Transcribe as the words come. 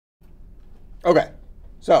Okay,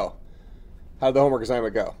 so how'd the homework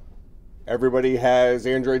assignment go? Everybody has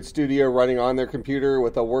Android Studio running on their computer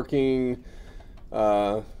with a working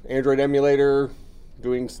Android emulator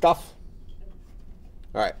doing stuff?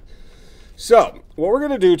 All right. So what we're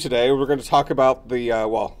going to do today, we're going to talk about the,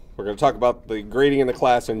 we're going to talk about the grading in the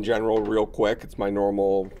class in general real quick. It's my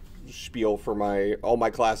normal spiel for all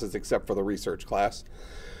my classes except for the research class.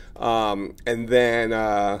 And then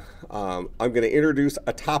I'm going to introduce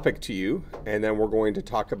a topic to you, and then we're going to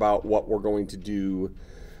talk about what we're going to do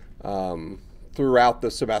throughout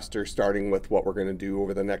the semester, starting with what we're going to do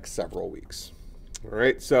over the next several weeks. All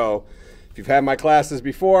right, so if you've had my classes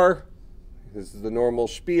before, this is the normal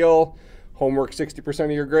spiel. Homework 60%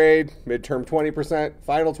 of your grade, midterm 20%,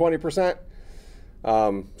 final 20%.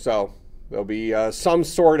 So there'll be some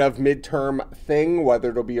sort of midterm thing, whether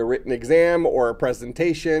it'll be a written exam or a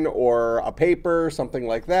presentation or a paper, something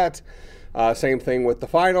like that. Same thing with the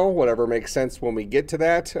final, whatever makes sense when we get to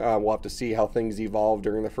that. We'll have to see how things evolve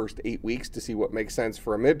during the first 8 weeks to see what makes sense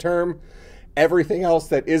for a midterm. Everything else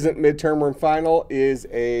that isn't midterm or final is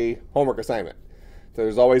a homework assignment. So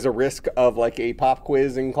there's always a risk of like a pop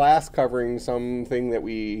quiz in class covering something that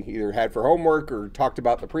we either had for homework or talked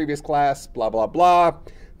about the previous class, blah, blah, blah.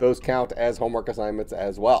 Those count as homework assignments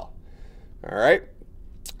as well. All right.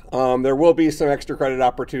 There will be some extra credit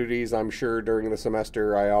opportunities, I'm sure, during the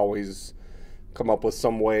semester. I always come up with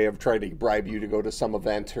some way of trying to bribe you to go to some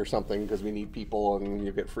event or something because we need people and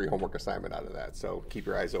you get free homework assignment out of that. So keep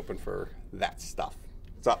your eyes open for that stuff.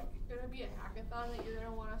 What's up? Is there going to be a hackathon that you're going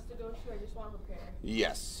to want us to go to? I just want to prepare.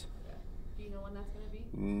 Yes. Okay. Do you know when that's going to be?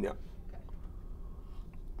 No. Okay.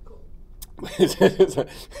 Cool.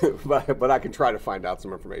 but I can try to find out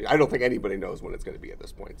some information. I don't think anybody knows when it's going to be at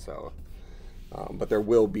this point. So, but there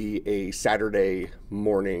will be a Saturday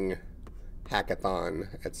morning hackathon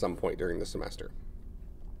at some point during the semester.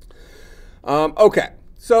 Okay,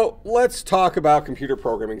 so let's talk about computer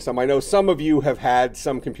programming some. I know some of you have had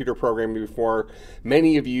some computer programming before.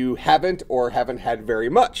 Many of you haven't or haven't had very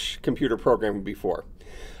much computer programming before,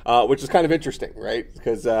 which is kind of interesting, right?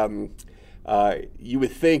 Because you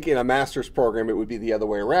would think in a master's program it would be the other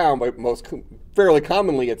way around, but fairly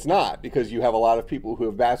commonly it's not, because you have a lot of people who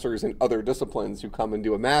have bachelors in other disciplines who come and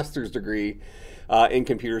do a master's degree in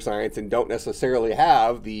computer science and don't necessarily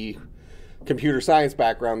have the computer science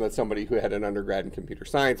background that somebody who had an undergrad in computer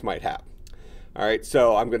science might have. All right,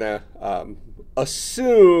 so I'm going to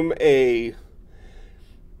assume a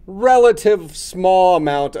relative small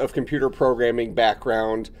amount of computer programming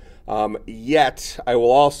background. Yet, I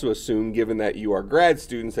will also assume, given that you are grad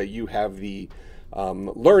students, that you have the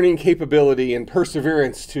learning capability and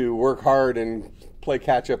perseverance to work hard and play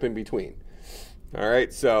catch up in between. All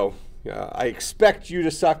right, so I expect you to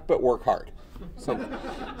suck, but work hard. So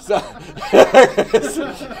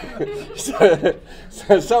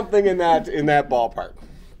something in that ballpark.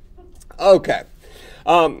 Okay.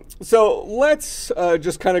 So let's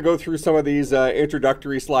just kind of go through some of these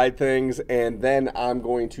introductory slide things, and then I'm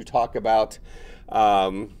going to talk about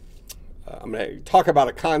a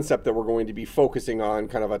concept that we're going to be focusing on,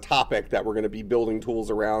 kind of a topic that we're going to be building tools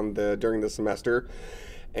around during the semester,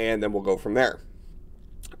 and then we'll go from there.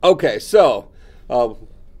 Okay, so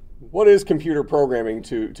what is computer programming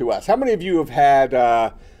to us? How many of you have had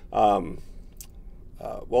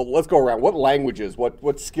well, let's go around. What languages,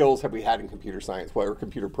 what skills have we had in computer science or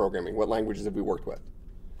computer programming? What languages have we worked with?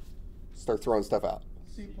 Start throwing stuff out.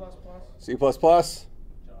 C++. C++.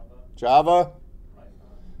 Java.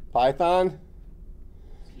 Python.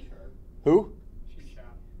 C#. Who? C#.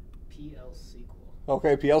 PL SQL.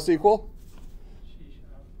 Okay, PL SQL.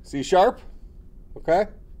 C#. C#. Okay.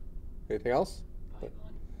 Anything else?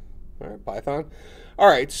 All right, Python. All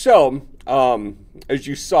right, so as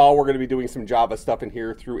you saw, we're going to be doing some Java stuff in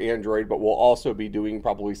here through Android, but we'll also be doing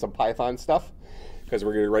probably some Python stuff because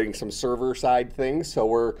we're going to be writing some server side things. So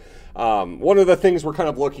we're one of the things we're kind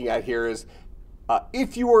of looking at here is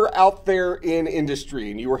if you were out there in industry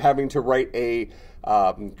and you were having to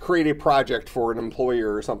create a project for an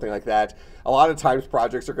employer or something like that, a lot of times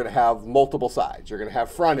projects are going to have multiple sides. You're going to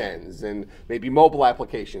have front ends and maybe mobile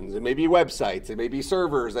applications and maybe websites and maybe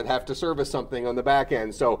servers that have to service something on the back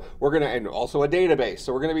end. So and also a database.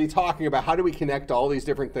 So we're going to be talking about how do we connect all these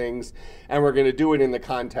different things, and we're going to do it in the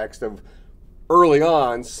context of early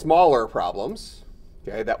on smaller problems.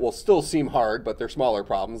 Okay, that will still seem hard, but they're smaller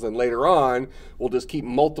problems. And later on, we'll just keep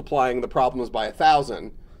multiplying the problems by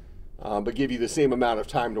 1,000. But give you the same amount of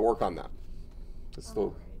time to work on them.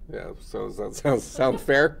 Yeah, so does that sound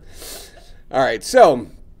fair? All right, so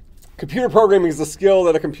computer programming is a skill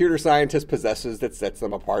that a computer scientist possesses that sets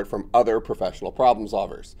them apart from other professional problem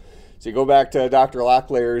solvers. So you go back to Dr.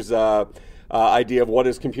 Locklear's idea of what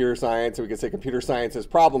is computer science. We could say computer science is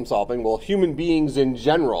problem solving. Well, human beings in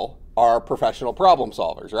general are professional problem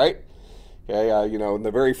solvers, right? Okay, you know, in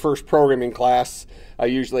the very first programming class, I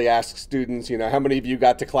usually ask students, you know, how many of you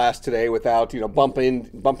got to class today without, you know, bumping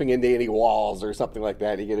into any walls or something like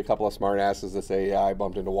that? And you get a couple of smart asses that say, yeah, I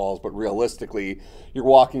bumped into walls. But realistically, you're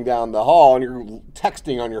walking down the hall and you're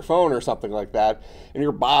texting on your phone or something like that, and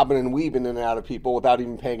you're bobbing and weaving in and out of people without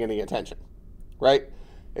even paying any attention, right?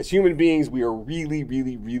 As human beings, we are really,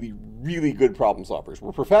 really, really, really good problem solvers.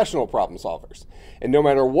 We're professional problem solvers. And no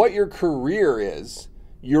matter what your career is,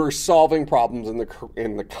 you're solving problems in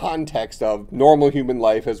the context of normal human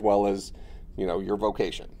life as well as, you know, your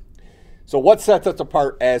vocation. So what sets us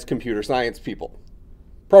apart as computer science people?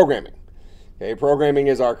 Programming. Okay, programming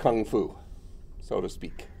is our kung fu, so to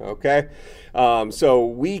speak. Okay, so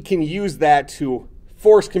we can use that to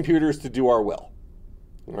force computers to do our will.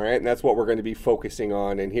 All right, and that's what we're going to be focusing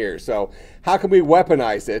on in here. So how can we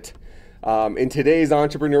weaponize it in today's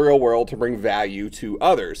entrepreneurial world to bring value to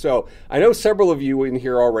others? So I know several of you in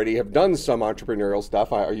here already have done some entrepreneurial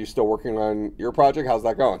stuff. Are you still working on your project? How's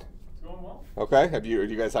that going? It's going well. Okay. Do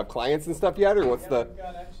you guys have clients and stuff yet, or what's the? We've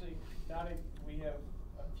got actually we have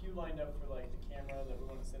a few lined up for like the camera that we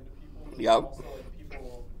want to send to people. But Yep. Also like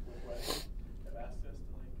people with weddings have asked us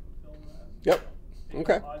to like film that. Yep.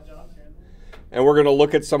 Okay. Odd jobs here and there. And we're going to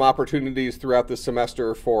look at some opportunities throughout the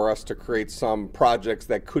semester for us to create some projects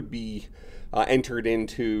that could be entered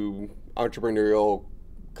into entrepreneurial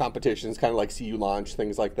competitions, kind of like CU Launch,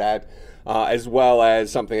 things like that, as well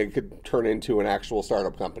as something that could turn into an actual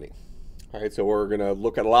startup company. All right, so we're going to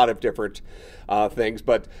look at a lot of different things.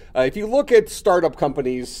 But if you look at startup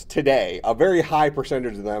companies today, a very high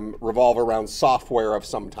percentage of them revolve around software of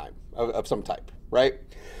some type, right?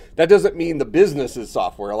 That doesn't mean the business is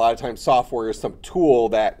software. A lot of times software is some tool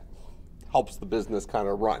that helps the business kind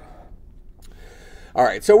of run. All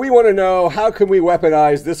right, so we want to know, how can we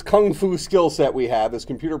weaponize this kung fu skill set we have, this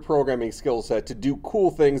computer programming skill set, to do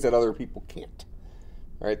cool things that other people can't?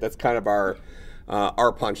 All right, that's kind of our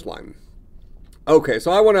punchline. Okay,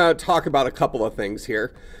 so I want to talk about a couple of things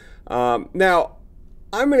here. Now,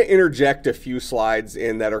 I'm going to interject a few slides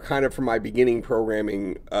in that are kind of from my beginning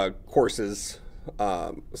programming courses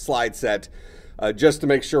slide set, just to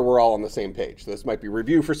make sure we're all on the same page. This might be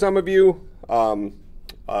review for some of you.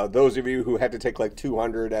 Those of you who had to take like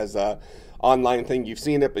 200 as a online thing, you've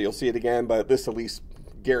seen it, but you'll see it again. But this at least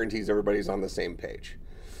guarantees everybody's on the same page.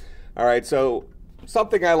 All right, so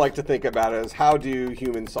something I like to think about is, how do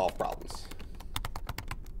humans solve problems?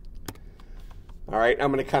 All right,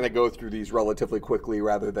 I'm going to kind of go through these relatively quickly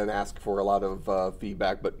rather than ask for a lot of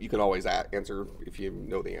feedback, but you can always answer if you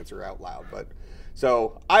know the answer out loud.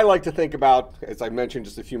 So I like to think about, as I mentioned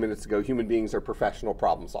just a few minutes ago, human beings are professional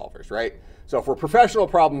problem solvers, right? So if we're professional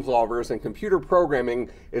problem solvers and computer programming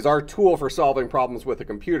is our tool for solving problems with a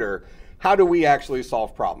computer, how do we actually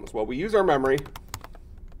solve problems? Well, we use our memory,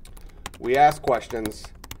 we ask questions,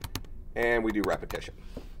 and we do repetition.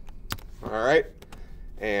 All right?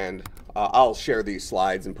 And I'll share these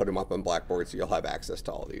slides and put them up on Blackboard so you'll have access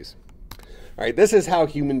to all these. All right, this is how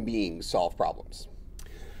human beings solve problems.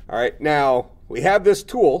 All right, now we have this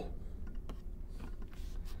tool,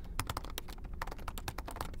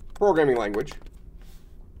 programming language,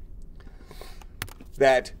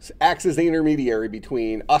 that acts as the intermediary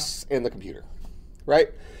between us and the computer, right?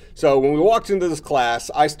 So when we walked into this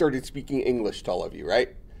class, I started speaking English to all of you, right?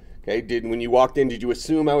 Okay, when you walked in, did you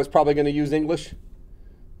assume I was probably going to use English?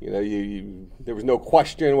 You know, there was no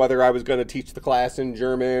question whether I was going to teach the class in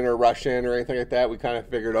German or Russian or anything like that. We kind of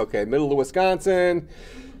figured, okay, middle of Wisconsin,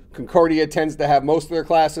 Concordia tends to have most of their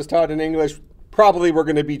classes taught in English. Probably we're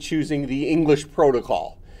going to be choosing the English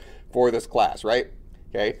protocol for this class, right?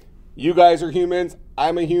 Okay, you guys are humans,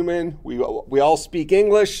 I'm a human, we all speak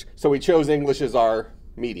English, so we chose English as our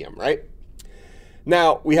medium, right?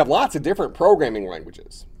 Now, we have lots of different programming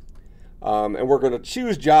languages. And we're going to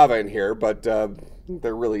choose Java in here, but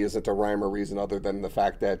there really isn't a rhyme or reason other than the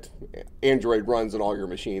fact that Android runs on all your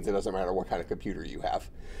machines. It doesn't matter what kind of computer you have.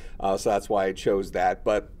 So that's why I chose that.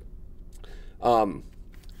 But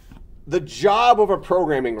the job of a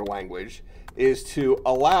programming language is to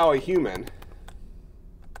allow a human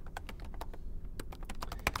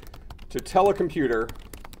to tell a computer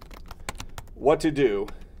what to do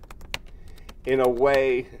in a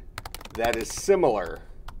way that is similar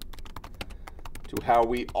to how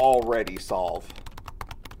we already solve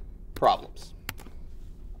problems.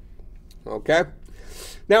 Okay?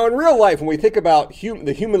 Now, in real life, when we think about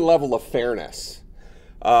the human level of fairness,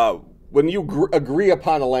 when you agree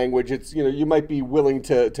upon a language, it's, you know, you might be willing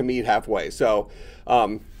to meet halfway. So,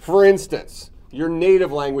 for instance, your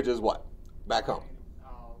native language is what? back home?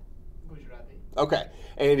 Gujarati. Okay.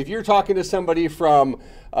 And if you're talking to somebody from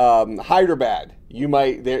Hyderabad, you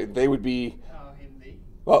might they would be Hindi.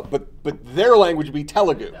 well, but their language would be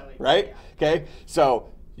Telugu, right? Yeah. Okay. So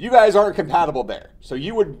you guys aren't compatible there. So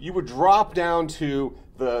you would drop down to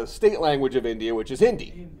the state language of India, which is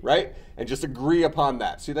Hindi, right? And just agree upon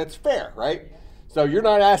that. See, that's fair, right? So you're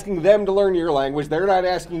not asking them to learn your language. They're not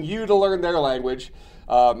asking you to learn their language.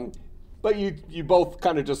 But you both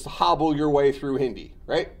kind of just hobble your way through Hindi,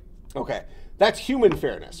 right? Okay. That's human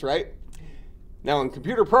fairness, right? Now in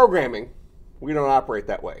computer programming, we don't operate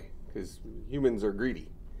that way because humans are greedy,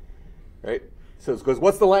 right? So it's because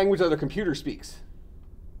what's the language that the computer speaks?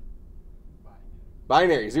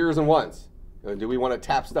 Binary, zeros and ones. Do we want to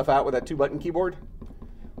tap stuff out with that 2-button keyboard?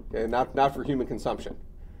 Okay, not for human consumption,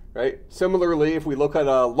 right? Similarly, if we look at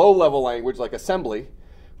a low-level language like assembly,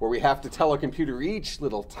 where we have to tell a computer each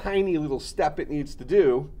tiny little step it needs to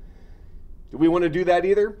do we want to do that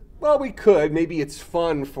either? Well, we could. Maybe it's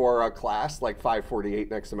fun for a class like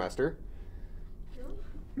 548 next semester.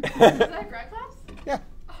 Is that a grad class? Yeah.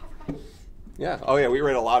 Oh, right. Yeah. Oh, yeah. We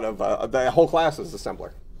read a lot of the whole class is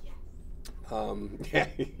assembler. Yeah,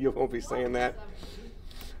 you won't be saying that.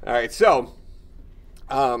 All right. So,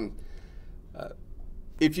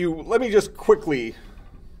 if you let me just quickly,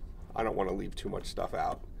 I don't want to leave too much stuff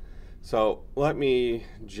out. So let me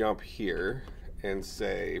jump here and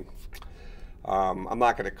say, I'm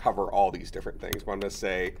not going to cover all these different things, but I'm going to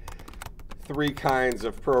say 3 kinds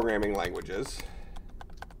of programming languages.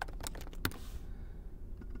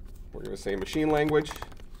 We're going to say machine language,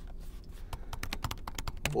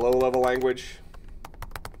 low-level language,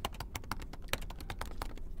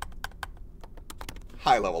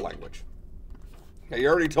 high-level language. Now, you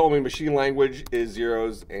already told me machine language is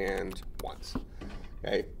zeros and ones.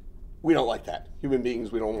 Okay? We don't like that. Human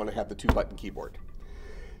beings, we don't want to have the 2-button keyboard.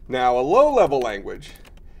 Now, a low-level language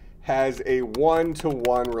has a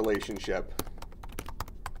 1-to-1 relationship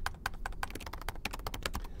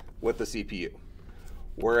with the CPU,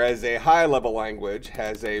 whereas a high-level language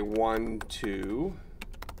has a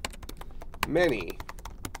 1-to-many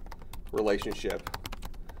relationship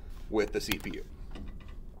with the CPU.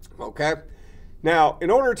 Okay? Now, in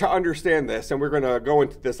order to understand this, and we're going to go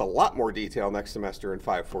into this a lot more detail next semester in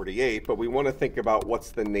 548, but we want to think about what's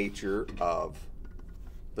the nature of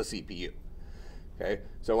the CPU. Okay?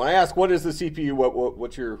 So when I ask what is the CPU,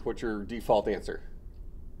 what's your default answer?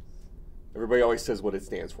 Everybody always says what it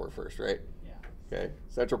stands for first, right? Yeah. Okay?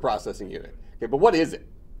 Central Processing Unit. Okay, but what is it?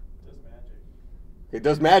 It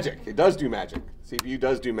does magic. It does magic. It does do magic. CPU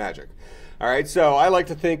does do magic. All right, so I like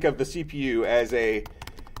to think of the CPU as a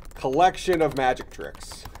collection of magic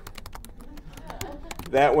tricks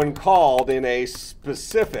that, when called in a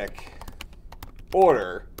specific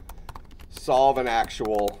order, solve an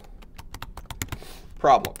actual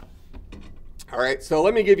problem. All right, so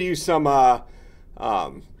let me give you some kind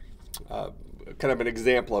of an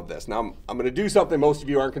example of this. Now, I'm going to do something most of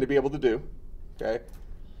you aren't going to be able to do. Okay,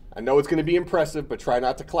 I know it's going to be impressive, but try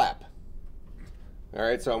not to clap. All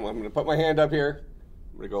right, so I'm going to put my hand up here.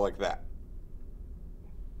 I'm going to go like that.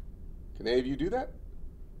 Can any of you do that?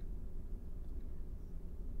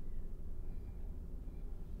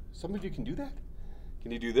 Some of you can do that?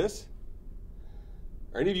 Can you do this?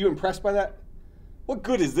 Are any of you impressed by that? What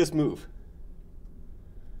good is this move?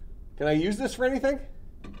 Can I use this for anything?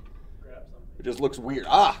 Grab something. It just looks weird.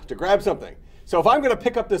 To grab something. So if I'm going to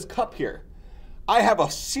pick up this cup here, I have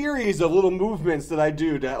a series of little movements that I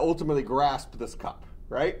do to ultimately grasp this cup,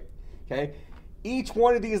 right? Okay? Each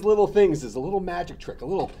one of these little things is a little magic trick,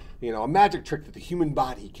 a magic trick that the human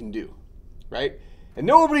body can do, right? And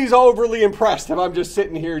nobody's overly impressed if I'm just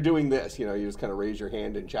sitting here doing this. You just kind of raise your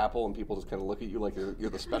hand in chapel and people just kind of look at you like you're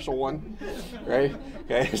the special one, right?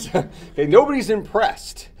 Okay, okay, nobody's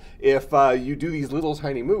impressed if you do these little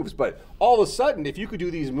tiny moves, but all of a sudden, if you could do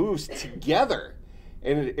these moves together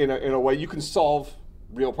in a way, you can solve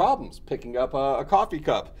real problems. Picking up a coffee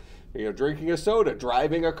cup, drinking a soda,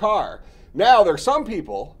 driving a car. Now, there are some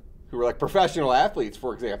people who are like professional athletes,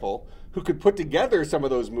 for example, who could put together some of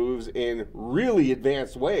those moves in really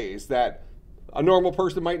advanced ways that a normal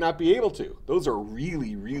person might not be able to. Those are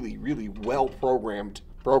really, really, really well-programmed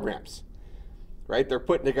programs, right? They're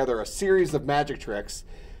putting together a series of magic tricks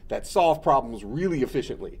that solve problems really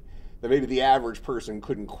efficiently that maybe the average person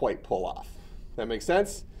couldn't quite pull off. That makes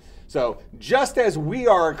sense? So just as we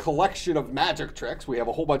are a collection of magic tricks, we have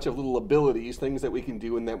a whole bunch of little abilities, things that we can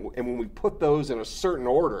do, and when we put those in a certain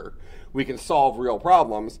order, we can solve real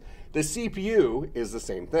problems. The CPU is the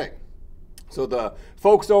same thing. So the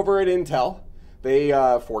folks over at Intel, they,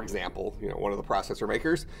 for example, one of the processor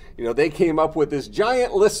makers, they came up with this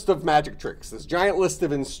giant list of magic tricks, this giant list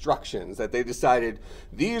of instructions that they decided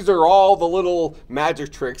these are all the little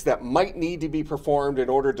magic tricks that might need to be performed in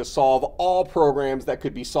order to solve all programs that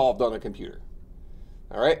could be solved on a computer.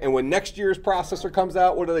 All right, and when next year's processor comes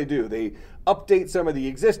out, what do? They update some of the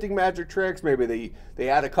existing magic tricks. Maybe they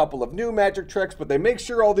add a couple of new magic tricks, but they make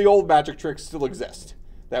sure all the old magic tricks still exist.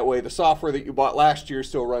 That way the software that you bought last year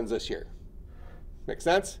still runs this year. Make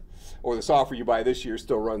sense? Or the software you buy this year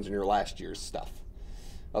still runs in your last year's stuff.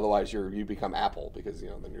 Otherwise, you become Apple because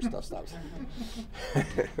then your stuff stops.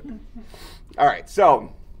 All right,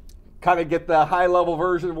 so kind of get the high-level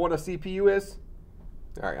version of what a CPU is.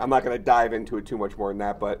 All right, I'm not going to dive into it too much more than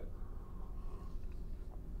that, but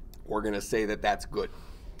we're going to say that that's good.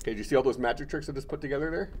 Okay, did you see all those magic tricks I just put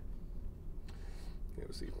together there?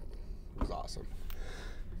 See, it was awesome.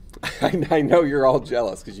 I know you're all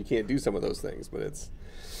jealous because you can't do some of those things, but it's,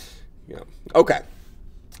 Okay,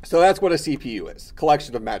 so that's what a CPU is,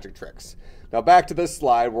 collection of magic tricks. Now back to this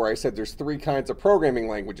slide where I said there's 3 kinds of programming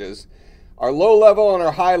languages. Our low-level and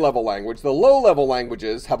our high-level language. The low-level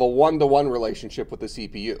languages have a one-to-one relationship with the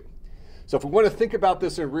CPU. So if we want to think about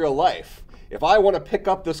this in real life, if I want to pick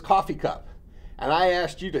up this coffee cup and I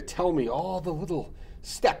asked you to tell me all the little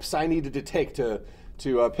steps I needed to take to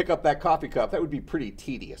pick up that coffee cup, that would be pretty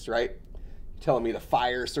tedious, right? You're telling me to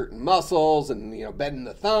fire certain muscles and bend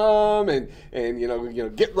the thumb and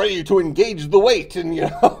get ready to engage the weight and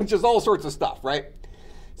just all sorts of stuff, right?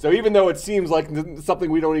 So even though it seems like something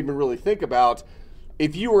we don't even really think about,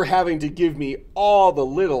 if you were having to give me all the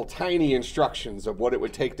little tiny instructions of what it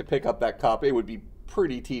would take to pick up that cup, it would be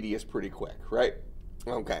pretty tedious pretty quick, right?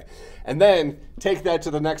 Okay. And then take that to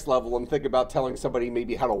the next level and think about telling somebody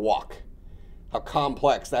maybe how to walk, how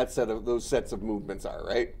complex those sets of movements are,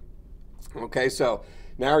 right? Okay, so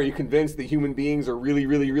now are you convinced that human beings are really,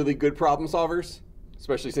 really, really good problem solvers,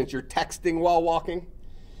 especially since you're texting while walking?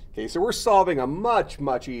 Okay, so we're solving a much,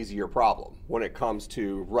 much easier problem when it comes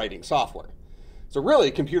to writing software. So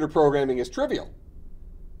really, computer programming is trivial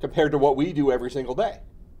compared to what we do every single day.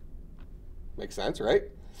 Makes sense, right?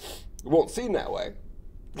 It won't seem that way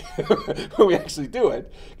when we actually do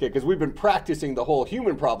it, okay, because we've been practicing the whole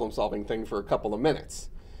human problem-solving thing for a couple of minutes,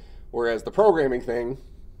 whereas the programming thing,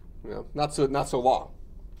 not so long,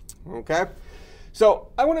 okay? So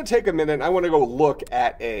I want to take a minute. I want to go look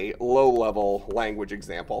at a low-level language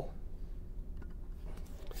example.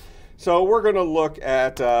 So we're going to look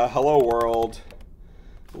at Hello World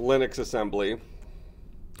Linux assembly.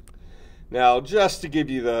 Now, just to give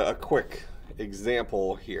you a quick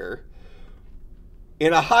example here,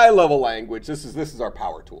 in a high-level language, this is our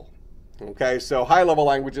power tool. Okay, so high-level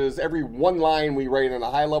languages, every one line we write in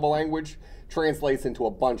a high-level language translates into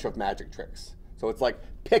a bunch of magic tricks. So it's like,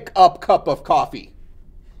 pick up cup of coffee.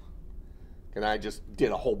 And I just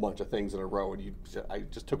did a whole bunch of things in a row, and I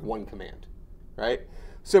just took one command, right?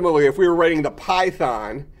 Similarly, if we were writing the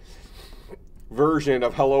Python version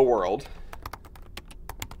of Hello World,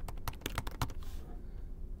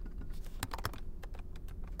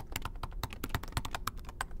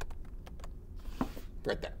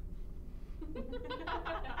 right there.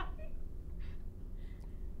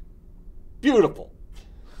 Beautiful,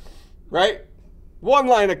 right? One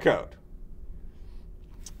line of code.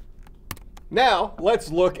 Now,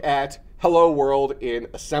 let's look at Hello World in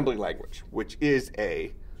assembly language, which is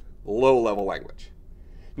a low-level language.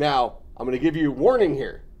 Now, I'm going to give you a warning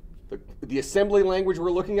here. The assembly language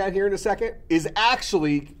we're looking at here in a second is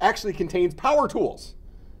actually contains power tools.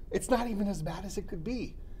 It's not even as bad as it could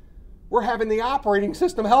be. We're having the operating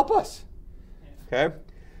system help us. Okay,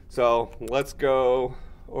 so let's go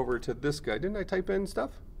over to this guy. Didn't I type in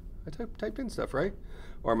stuff? I typed in stuff, right?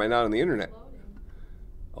 Or am I not on the internet?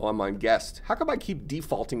 Oh, I'm on guest. How come I keep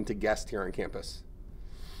defaulting to guest here on campus?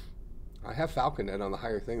 I have FalconNet on the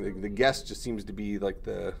higher thing. The guest just seems to be like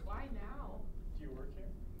the... Why now? Do you work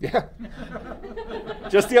here? Yeah.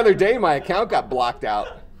 Just the other day, my account got blocked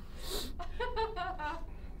out.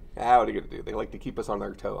 What are you going to do? They like to keep us on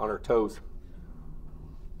our toes.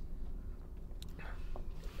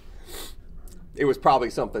 It was probably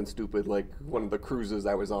something stupid, like one of the cruises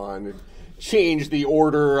I was on. It changed the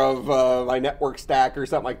order of my network stack or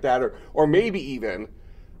something like that. Or maybe even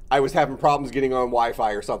I was having problems getting on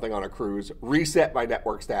Wi-Fi or something on a cruise, reset my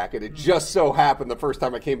network stack, and it just so happened the first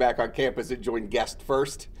time I came back on campus, it joined guest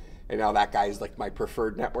first. And now that guy's like my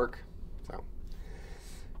preferred network. So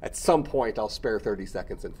at some point, I'll spare 30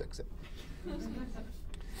 seconds and fix it.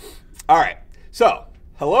 All right, so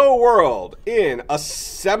Hello World in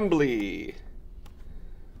assembly.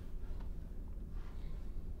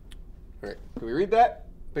 All right, can we read that?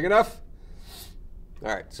 Big enough?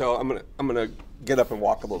 All right, so I'm gonna get up and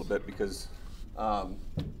walk a little bit because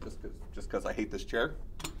just because I hate this chair,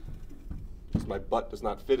 because my butt does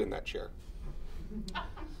not fit in that chair.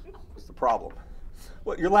 That's the problem.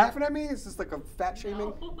 What, you're laughing at me? Is this like a fat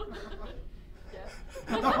shaming?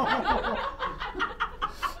 No.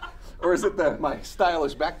 Or is it my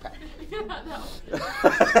stylish backpack? No.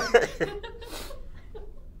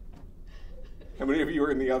 How many of you were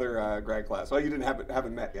in the other grad class? Well, you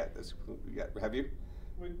haven't met yet. Have you?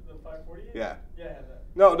 With the 548? Yeah. Yeah, I had that.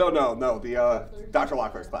 No. The Dr.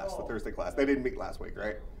 Locklear's class, the Thursday class. They didn't meet last week,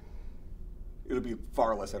 right? It'll be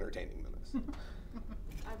far less entertaining than this.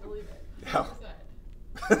 I believe it. Yeah.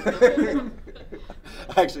 100%.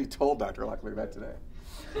 I actually told Dr. Locklear that today.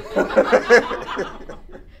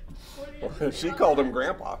 What do you She think called about him that?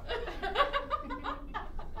 Grandpa.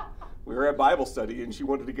 We were at Bible study, and she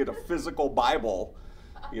wanted to get a physical Bible,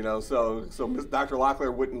 so Miss Dr.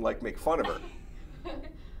 Locklear wouldn't make fun of her,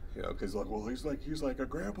 because he's like a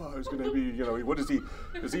grandpa who's going to be, what does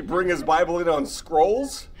he bring his Bible in on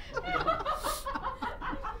scrolls? I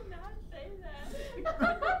did not say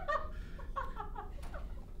that.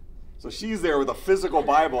 So she's there with a physical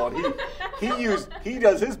Bible, and he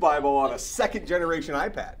does his Bible on a second generation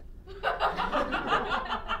iPad.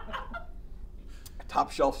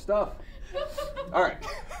 Top shelf stuff. All right.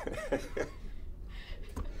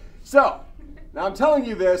 So now I'm telling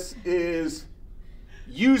you this is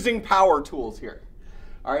using power tools here.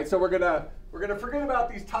 All right, so we're gonna forget about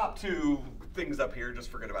these top two things up here. Just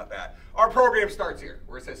forget about that. Our program starts here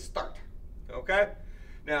where it says start. Okay.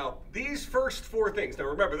 Now these first four things. Now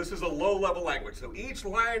remember, this is a low-level language, so each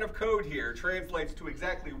line of code here translates to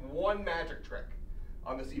exactly one magic trick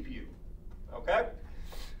on the CPU. Okay.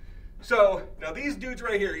 So now these dudes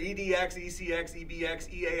right here, EDX, ECX,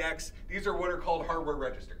 EBX, EAX, these are what are called hardware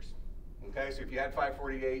registers. Okay, so if you had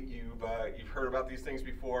 548, you've heard about these things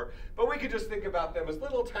before, but we could just think about them as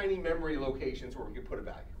little tiny memory locations where we could put a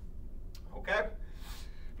value. Okay?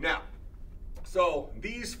 Now, so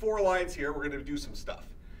these four lines here, we're going to do some stuff.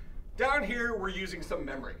 Down here, we're using some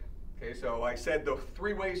memory. Okay, so I said the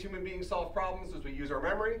three ways human beings solve problems is we use our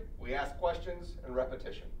memory, we ask questions, and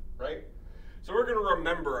repetition, right? So we're going to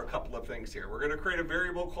remember a couple of things here. We're going to create a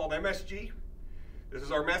variable called MSG. This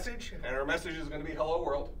is our message, and our message is going to be hello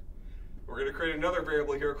world. We're going to create another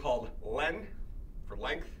variable here called len for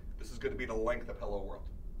length. This is going to be the length of hello world.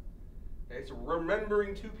 Okay, so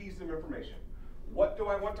remembering two pieces of information. What do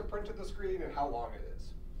I want to print to the screen and how long it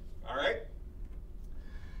is? All right?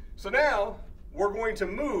 So now we're going to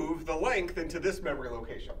move the length into this memory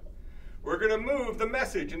location. We're going to move the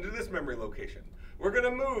message into this memory location. We're going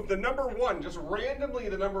to move the number 1, just randomly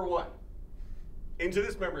the number 1, into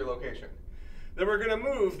this memory location. Then we're going to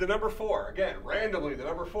move the number 4, again, randomly the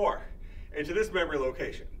number 4, into this memory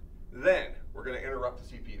location. Then we're going to interrupt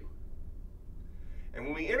the CPU. And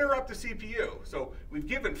when we interrupt the CPU, so we've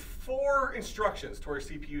given 4 instructions to our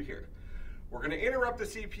CPU here. We're going to interrupt the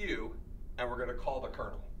CPU, and we're going to call the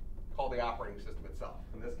kernel, call the operating system itself.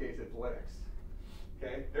 In this case, it's Linux.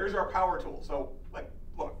 Okay, there's our power tool. So,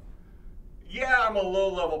 look. Yeah, I'm a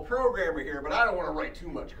low-level programmer here, but I don't want to write too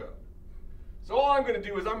much code. So all I'm going to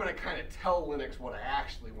do is I'm going to kind of tell Linux what I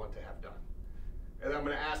actually want to have done. And I'm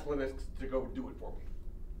going to ask Linux to go do it for me.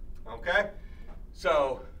 Okay?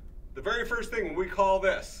 So the very first thing when we call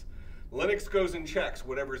this, Linux goes and checks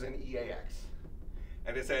whatever's in EAX.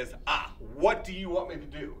 And it says, what do you want me to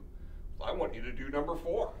do? Well, I want you to do number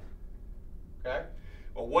 4. Okay?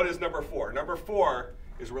 Well, what is number 4? Number 4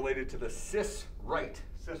 is related to the syswrite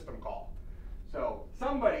system call. So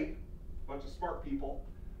somebody, a bunch of smart people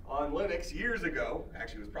on Linux years ago,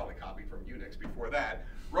 actually it was probably copied from Unix before that,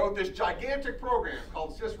 wrote this gigantic program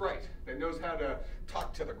called syswrite that knows how to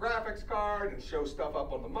talk to the graphics card and show stuff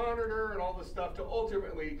up on the monitor and all this stuff to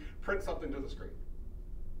ultimately print something to the screen.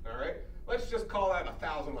 All right? Let's just call that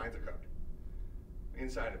 1,000 lines of code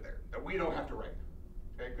inside of there that we don't have to write,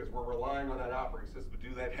 okay? Because we're relying on that operating system to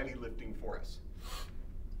do that heavy lifting for us.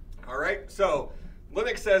 All right? So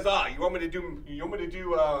Linux says, you want me to do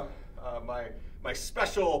my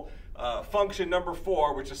special function number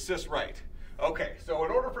 4, which is syswrite. Okay, so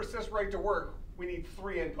in order for syswrite to work, we need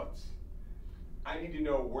 3 inputs. I need to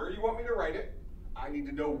know where you want me to write it, I need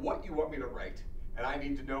to know what you want me to write, and I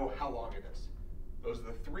need to know how long it is. Those are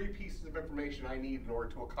the 3 pieces of information I need in order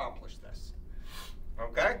to accomplish this.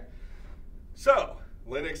 Okay? So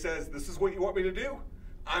Linux says, this is what you want me to do.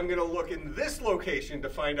 I'm going to look in this location to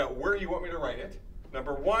find out where you want me to write it.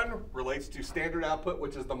 Number 1 relates to standard output,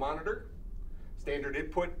 which is the monitor. Standard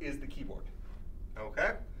input is the keyboard.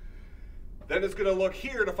 Okay? Then it's going to look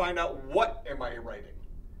here to find out what am I writing.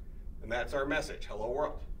 And that's our message, hello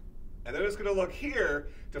world. And then it's going to look here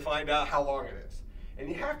to find out how long it is. And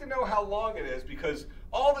you have to know how long it is because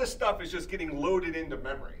all this stuff is just getting loaded into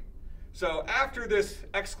memory. So after this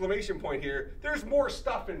exclamation point here, there's more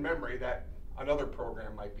stuff in memory that another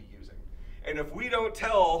program might be using. And if we don't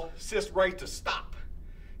tell sys_write to stop,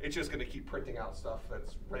 it's just going to keep printing out stuff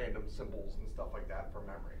that's random symbols and stuff like that from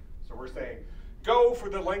memory. So we're saying, go for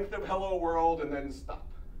the length of hello world and then stop.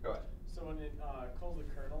 Go ahead. So when it calls the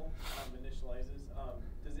kernel, initializes,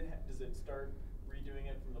 does it start redoing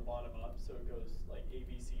it from the bottom up? So it goes like A,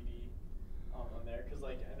 B, C, D on there? Because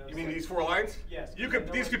like I know. You mean these 4 lines? Yes. You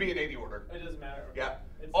could. These could be in any order. It doesn't matter. Okay. Yeah.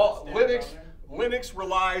 It's All not standard Linux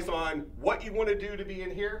relies on what you want to do to be in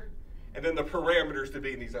here, and then the parameters to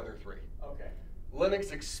be in these other 3. Okay.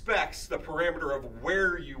 Linux expects the parameter of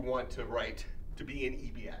where you want to write to be in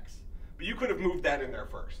EBX. But you could have moved that in there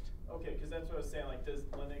first. Okay, because that's what I was saying. Like, does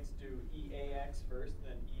Linux do EAX first,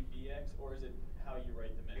 then EBX, or is it how you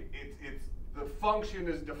write them in? It's the function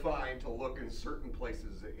is defined to look in certain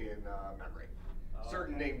places in memory,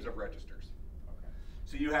 certain names of registers. Okay.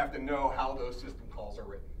 So you have to know how those system calls are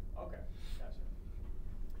written. Okay, gotcha.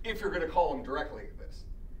 If you're going to call them directly like this.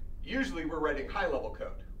 Usually we're writing high-level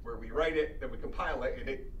code, where we write it, then we compile it, and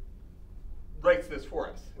it writes this for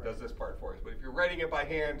us. It does this part for us. But if you're writing it by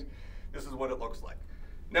hand, this is what it looks like.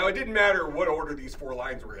 Now, it didn't matter what order these 4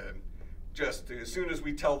 lines were in. Just as soon as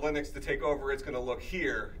we tell Linux to take over, it's going to look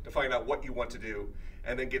here to find out what you want to do,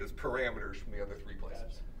 and then get its parameters from the other 3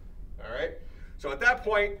 places. Gotcha. All right? So at that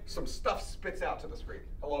point, some stuff spits out to the screen.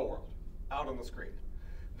 Hello world, out on the screen.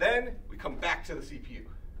 Then we come back to the CPU.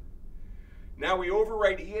 Now we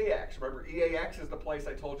overwrite EAX. Remember, EAX is the place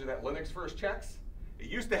I told you that Linux first checks? It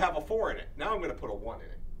used to have a 4 in it. Now I'm going to put a 1 in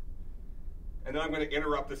it. And then I'm going to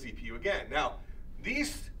interrupt the CPU again. Now,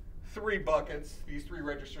 these 3 buckets, these 3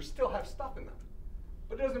 registers still have stuff in them.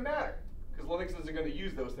 But it doesn't matter, because Linux isn't going to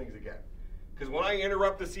use those things again. Because when I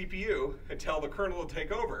interrupt the CPU and tell the kernel to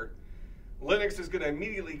take over, Linux is going to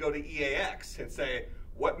immediately go to EAX and say,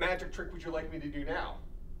 what magic trick would you like me to do now?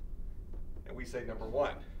 And we say number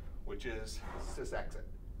 1, which is sysexit.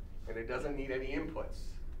 And it doesn't need any inputs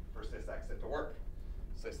for sysexit to work.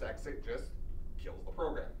 Sysexit just kills the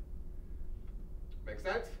program. Make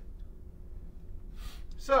sense?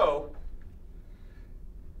 So,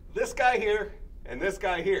 this guy here and this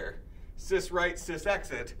guy here, sys_write,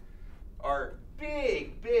 sysexit, are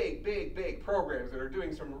big, big, big, big programs that are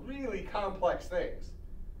doing some really complex things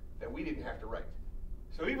that we didn't have to write.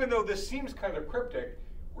 So even though this seems kind of cryptic,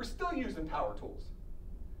 we're still using power tools.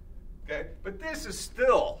 Okay? But this is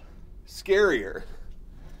still scarier.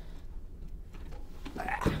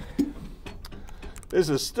 This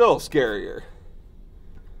is still scarier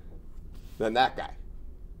than that guy.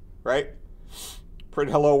 Right?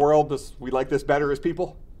 Print hello world, we like this better as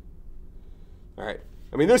people? All right.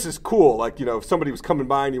 I mean, this is cool. Like, you know, if somebody was coming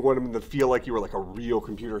by and you wanted them to feel like you were like a real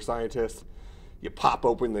computer scientist, you pop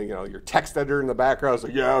open the, your text editor in the background. It's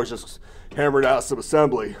like, yeah, I was just hammered out some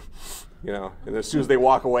assembly, and as soon as they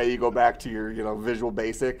walk away, you go back to your, Visual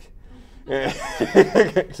Basic.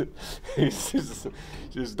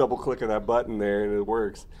 Just double clicking that button there and it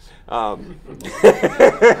works.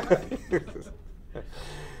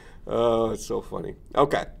 Oh, it's so funny.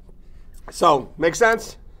 Okay. So, make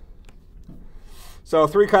sense? So,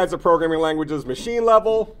 3 kinds of programming languages. Machine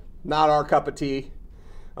level, not our cup of tea.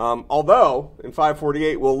 Although, in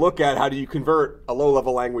 548, we'll look at how do you convert a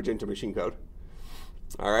low-level language into machine code.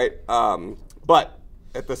 All right? But,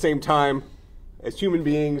 at the same time, as human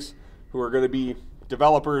beings who are going to be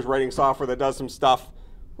developers writing software that does some stuff,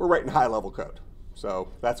 we're writing high-level code.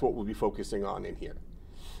 So, that's what we'll be focusing on in here.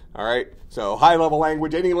 All right, so high-level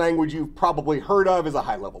language, any language you've probably heard of is a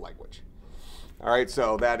high-level language. All right,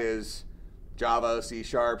 so that is Java, C#,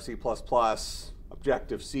 C++,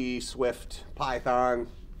 Objective-C, Swift, Python,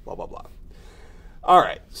 blah, blah, blah. All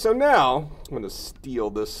right, so now I'm going to steal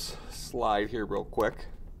this slide here real quick.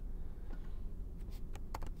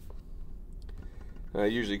 I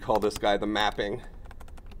usually call this guy the mapping.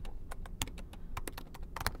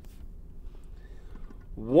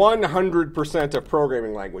 100% of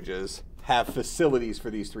programming languages have facilities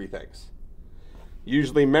for these 3 things.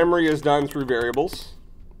 Usually memory is done through variables.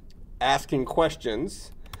 Asking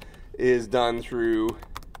questions is done through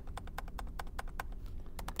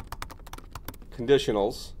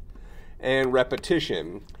conditionals. And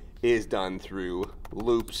repetition is done through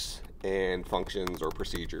loops and functions or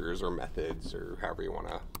procedures or methods or however you want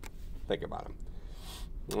to think about them.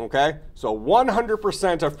 Okay, so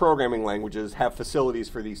 100% of programming languages have facilities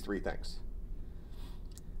for these 3 things.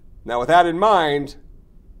 Now, with that in mind,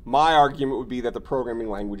 my argument would be that the programming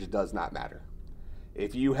language does not matter.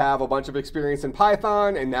 If you have a bunch of experience in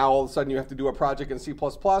Python and now all of a sudden you have to do a project in C++,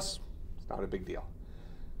 it's not a big deal.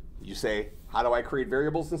 You say, how do I create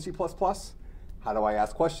variables in C++? How do I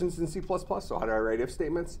ask questions in C++? So how do I write if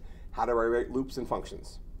statements? How do I write loops and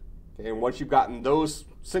functions? Okay, and once you've gotten those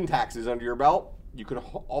syntaxes under your belt, you can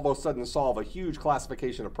all of a sudden solve a huge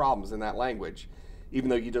classification of problems in that language, even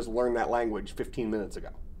though you just learned that language 15 minutes ago.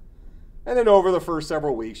 And then over the first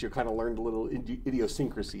several weeks, you kind of learned the little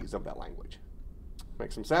idiosyncrasies of that language.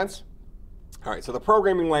 Make some sense? All right, so the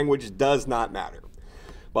programming language does not matter.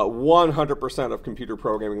 But 100% of computer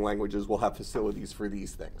programming languages will have facilities for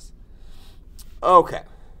these things. Okay.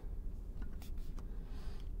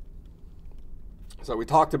 So we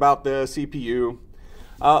talked about the CPU.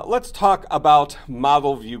 Let's talk about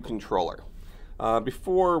model view controller.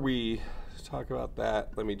 Before we talk about that,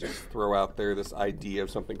 let me just throw out there this idea of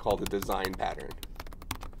something called a design pattern.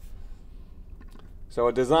 So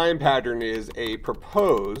a design pattern is a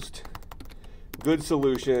proposed good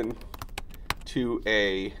solution to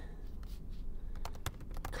a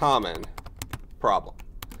common problem.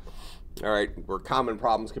 All right, where common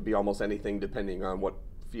problems could be almost anything depending on what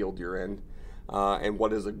field you're in, and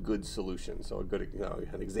what is a good solution. So a good,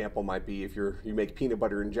 an example might be if you make peanut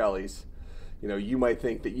butter and jellies. You might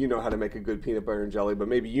think that you know how to make a good peanut butter and jelly, but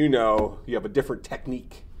maybe you have a different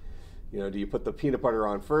technique. Do you put the peanut butter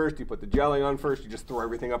on first? Do you put the jelly on first? You just throw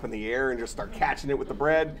everything up in the air and just start catching it with the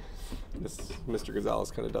bread? Mr.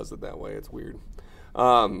 Gonzalez kind of does it that way. It's weird.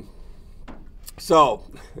 So,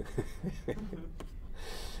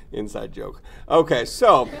 inside joke. Okay,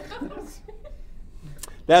 so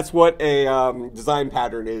that's what a design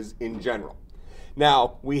pattern is in general.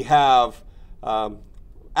 Now, we have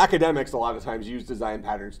academics a lot of times use design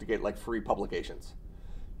patterns to get like free publications.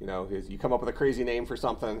 You come up with a crazy name for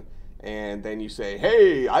something, and then you say,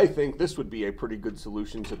 hey, I think this would be a pretty good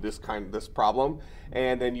solution to this problem,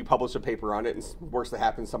 and then you publish a paper on it, and worst that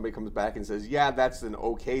happens, somebody comes back and says, yeah, that's an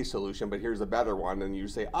okay solution, but here's a better one, and you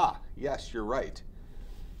say, yes, you're right.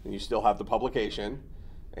 And you still have the publication,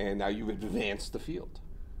 and now you've advanced the field.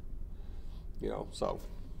 So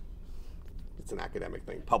it's an academic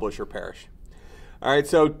thing, publish or perish. All right,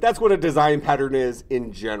 so that's what a design pattern is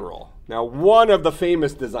in general. Now, one of the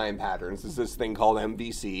famous design patterns is this thing called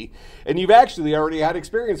MVC, and you've actually already had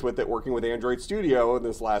experience with it working with Android Studio in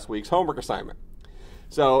this last week's homework assignment.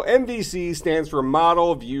 So MVC stands for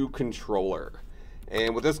Model View Controller,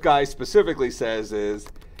 and what this guy specifically says is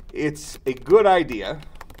it's a good idea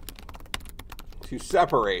to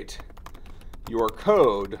separate your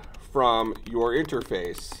code from your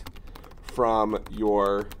interface from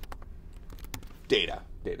your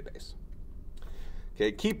database.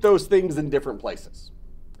 Okay, keep those things in different places.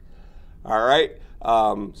 All right,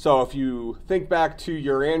 so if you think back to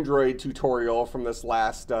your Android tutorial from this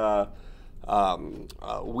last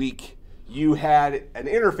week, you had an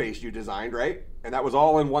interface you designed, right? And that was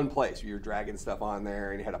all in one place. You were dragging stuff on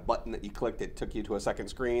there, and you had a button that you clicked, it took you to a second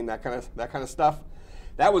screen, that kind of stuff.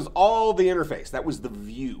 That was all the interface. That was the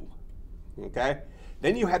view. Okay.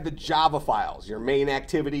 Then you had the Java files, your main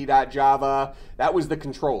activity.java. That was the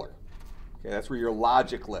controller. Okay, that's where your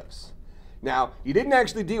logic lives. Now, you didn't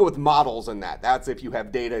actually deal with models in that. That's if you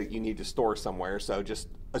have data you need to store somewhere. So just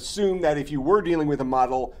assume that if you were dealing with a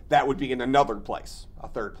model, that would be in another place, a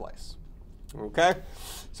third place. Okay?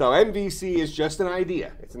 So MVC is just an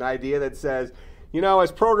idea. It's an idea that says,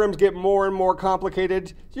 as programs get more and more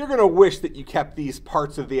complicated, you're going to wish that you kept these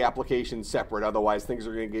parts of the application separate. Otherwise, things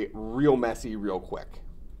are going to get real messy real quick.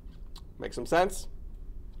 Make some sense?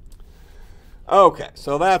 Okay,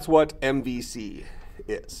 so that's what MVC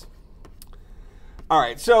is. All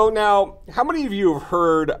right, so now, how many of you have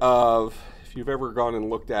heard of, if you've ever gone and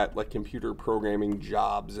looked at like computer programming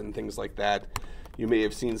jobs and things like that, you may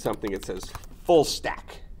have seen something that says full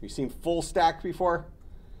stack. You seen full stack before?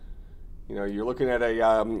 You're looking at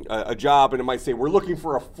a job and it might say, we're looking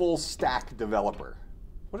for a full stack developer.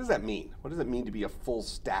 What does that mean? What does it mean to be a full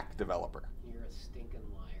stack developer? You're a stinking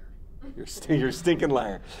liar. You're a stinking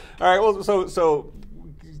liar. All right, well, so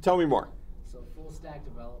tell me more. So full stack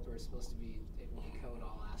developer is supposed to be able to code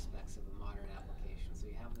all aspects of a modern application. So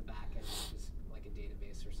you have the back end, which is like a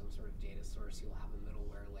database or some sort of data source. You'll have a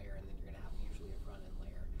middleware layer, and then you're going to have usually a front end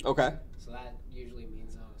layer. Okay. So that usually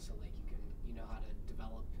means you know how to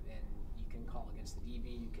develop, and you can call against the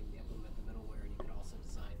DB, you can implement the middleware, and you can also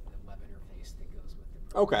design the web interface that goes with the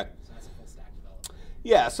program. Okay. So that's a full stack developer.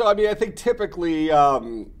 Yeah, so I think typically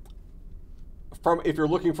if you're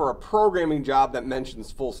looking for a programming job that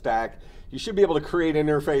mentions full stack, you should be able to create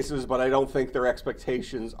interfaces, but I don't think their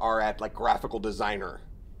expectations are at like graphical designer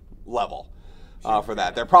level. for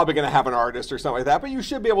that. They're probably going to have an artist or something like that, but you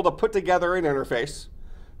should be able to put together an interface,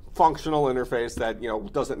 functional interface that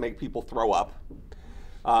doesn't make people throw up.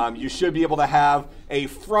 You should be able to have a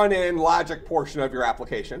front-end logic portion of your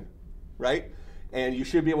application, right? And you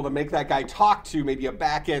should be able to make that guy talk to maybe a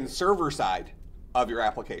back-end server side of your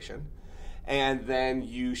application. And then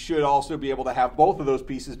you should also be able to have both of those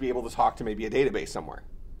pieces be able to talk to maybe a database somewhere.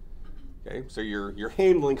 Okay, so you're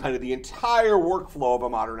handling kind of the entire workflow of a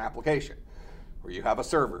modern application, where you have a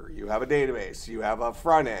server, you have a database, you have a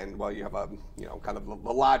front end. Well, you have a kind of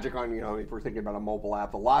the logic on if we're thinking about a mobile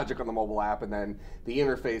app, the logic on the mobile app, and then the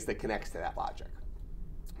interface that connects to that logic.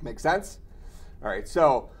 Make sense? All right,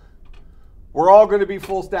 so we're all going to be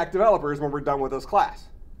full stack developers when we're done with this class,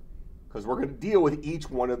 because we're going to deal with each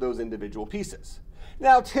one of those individual pieces.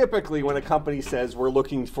 Now, typically, when a company says we're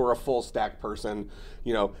looking for a full stack person,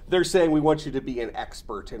 they're saying we want you to be an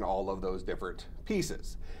expert in all of those different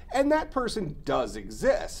pieces. And that person does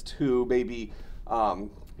exist, who maybe,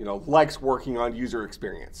 likes working on user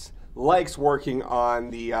experience, likes working on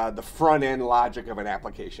the front end logic of an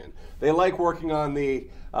application. They like working on the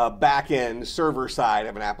back end server side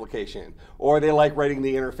of an application, or they like writing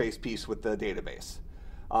the interface piece with the database.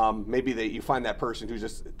 Maybe you find that person who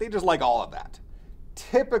they just like all of that.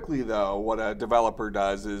 Typically, though, what a developer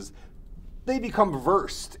does is they become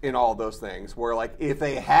versed in all those things, where like if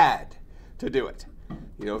they had to do it,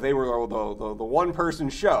 if they were the one-person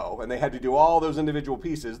show and they had to do all those individual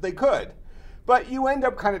pieces, they could. But you end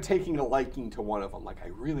up kind of taking a liking to one of them. Like, I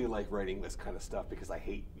really like writing this kind of stuff because I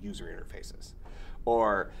hate user interfaces.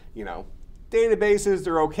 Or, databases,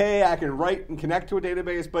 they're okay. I can write and connect to a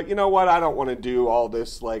database, but you know what? I don't want to do all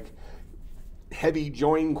this like heavy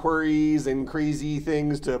join queries and crazy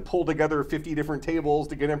things to pull together 50 different tables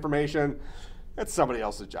to get information. That's somebody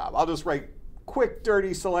else's job. I'll just write quick,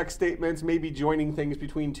 dirty select statements, maybe joining things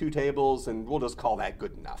between two tables, and we'll just call that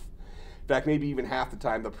good enough. In fact, maybe even half the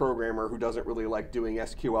time, the programmer who doesn't really like doing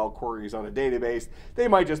SQL queries on a database, they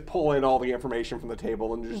might just pull in all the information from the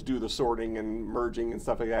table and just do the sorting and merging and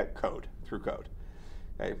stuff like that through code.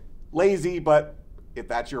 Okay? Lazy, but if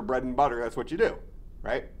that's your bread and butter, that's what you do,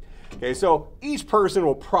 right? Okay, so each person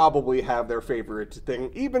will probably have their favorite thing.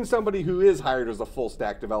 Even somebody who is hired as a full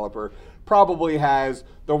stack developer probably has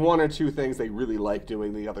the one or two things they really like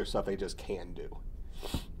doing, the other stuff they just can do.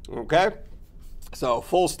 Okay? So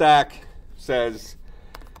full stack says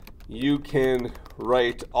you can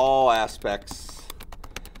write all aspects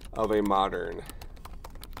of a modern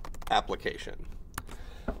application.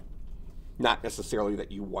 Not necessarily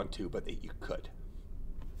that you want to, but that you could.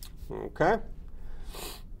 Okay?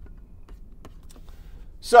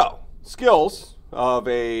 So, skills of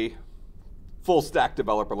a full stack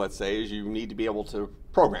developer, let's say, is you need to be able to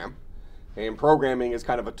program. And programming is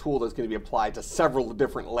kind of a tool that's going to be applied to several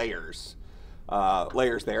different layers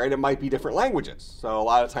there, and it might be different languages. So a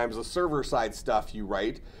lot of times the server side stuff you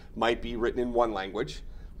write might be written in one language,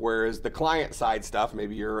 whereas the client side stuff,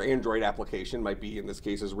 maybe your Android application might be, in this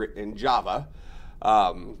case, is written in Java.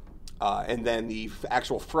 And then the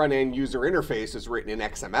actual front end user interface is written in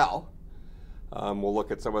XML. We'll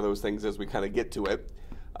look at some of those things as we kind of get to it.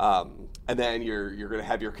 And then you're going to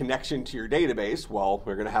have your connection to your database. Well,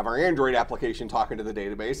 we're going to have our Android application talking to the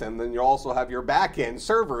database, and then you also have your back-end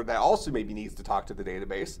server that also maybe needs to talk to the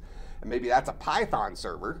database. And maybe that's a Python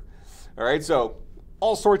server. All right, so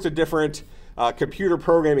all sorts of different computer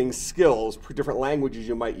programming skills, different languages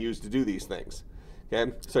you might use to do these things.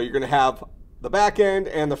 Okay, so you're going to have the back-end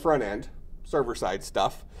and the front-end server-side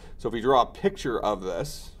stuff. So if we draw a picture of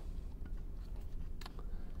this,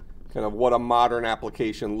 kind of what a modern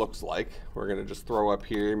application looks like. We're going to just throw up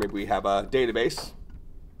here, maybe we have a database.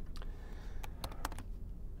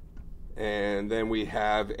 And then we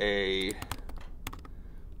have we'll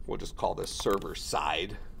just call this server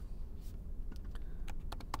side.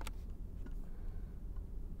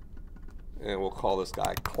 And we'll call this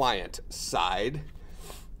guy client side.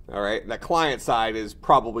 All right, the client side is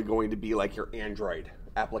probably going to be like your Android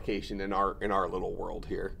application in our little world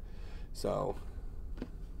here. So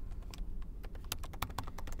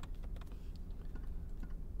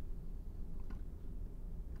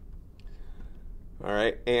all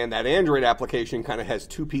right, and that Android application kind of has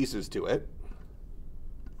two pieces to it.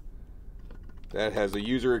 That has a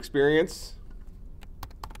user experience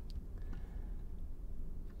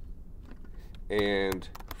and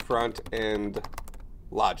front-end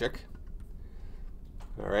logic.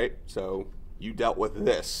 All right, so you dealt with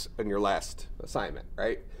this in your last assignment,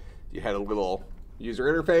 right? You had a little user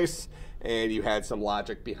interface and you had some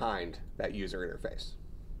logic behind that user interface.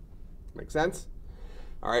 Make sense?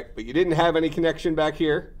 All right, but you didn't have any connection back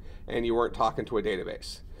here, and you weren't talking to a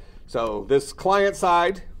database. So this client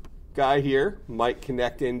side guy here might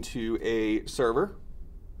connect into a server.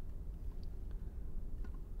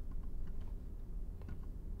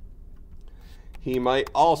 He might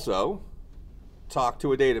also talk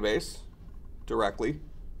to a database directly.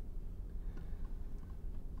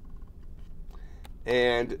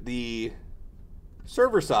 And the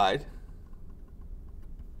server side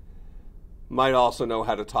might also know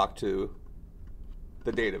how to talk to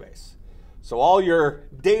the database. So all your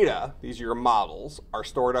data, these are your models, are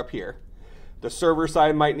stored up here. The server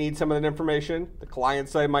side might need some of that information. The client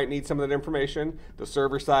side might need some of that information. The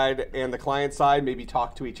server side and the client side maybe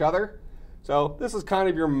talk to each other. So this is kind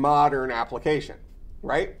of your modern application,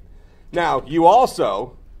 right? Now, you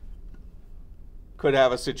also could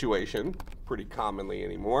have a situation, pretty commonly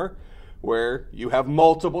anymore, where you have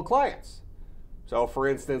multiple clients. So for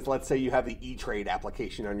instance, let's say you have the E-Trade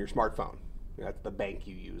application on your smartphone. That's the bank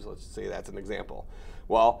you use. Let's say that's an example.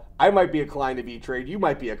 Well, I might be a client of E-Trade. You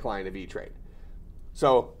might be a client of E-Trade.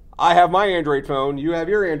 So I have my Android phone. You have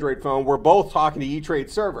your Android phone. We're both talking to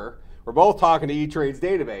E-Trade's server. We're both talking to E-Trade's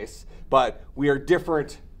database, but we are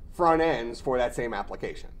different front ends for that same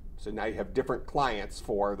application. So now you have different clients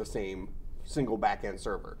for the same single back-end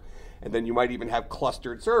server. And then you might even have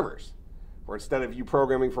clustered servers, where instead of you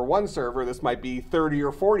programming for one server, this might be 30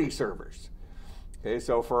 or 40 servers. Okay,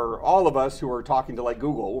 so for all of us who are talking to like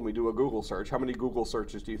Google, when we do a Google search, how many Google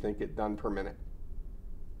searches do you think get done per minute?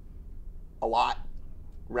 A lot,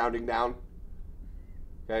 rounding down.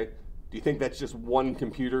 Okay, do you think that's just one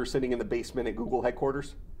computer sitting in the basement at Google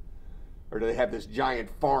headquarters? Or do they have this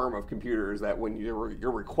giant farm of computers that when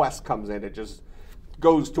your request comes in, it just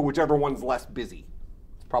goes to whichever one's less busy?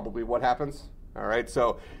 It's probably what happens. All right,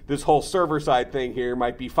 so this whole server side thing here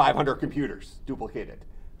might be 500 computers duplicated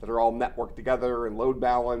that are all networked together and load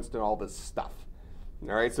balanced and all this stuff.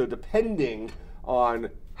 All right, so depending on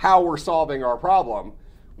how we're solving our problem,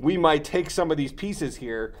 we might take some of these pieces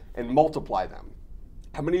here and multiply them.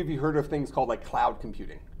 How many of you heard of things called like cloud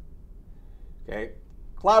computing? Okay,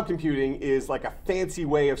 cloud computing is like a fancy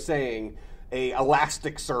way of saying a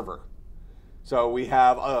elastic server. So we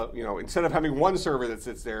have, instead of having one server that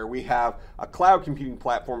sits there, we have a cloud computing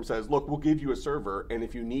platform that says, look, we'll give you a server, and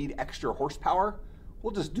if you need extra horsepower,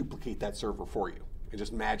 we'll just duplicate that server for you and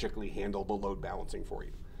just magically handle the load balancing for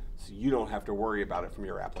you. So you don't have to worry about it from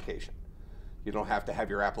your application. You don't have to have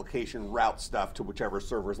your application route stuff to whichever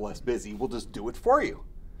server is less busy. We'll just do it for you.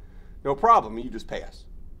 No problem, you just pay us.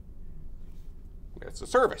 It's a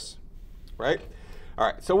service, right? All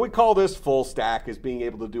right, so we call this full stack as being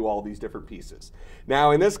able to do all these different pieces. Now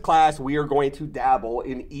in this class, we are going to dabble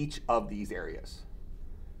in each of these areas.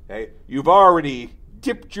 Okay, you've already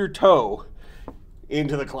dipped your toe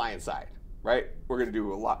into the client side, right? We're going to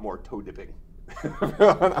do a lot more toe dipping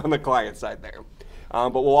on the client side there.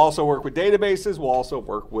 But we'll also work with databases. We'll also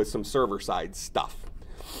work with some server side stuff.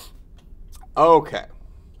 Okay,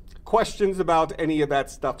 questions about any of that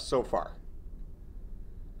stuff so far?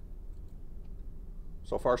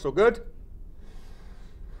 So far, so good?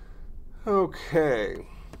 Okay,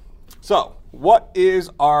 so what is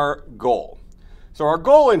our goal? So our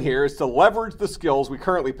goal in here is to leverage the skills we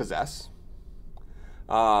currently possess.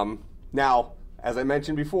 Now, as I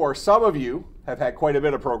mentioned before, some of you have had quite a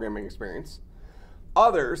bit of programming experience.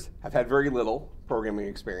 Others have had very little programming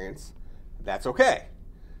experience. That's okay.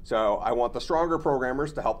 So I want the stronger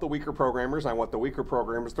programmers to help the weaker programmers. I want the weaker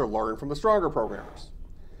programmers to learn from the stronger programmers.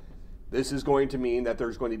 This is going to mean that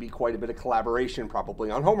there's going to be quite a bit of collaboration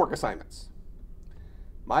probably on homework assignments.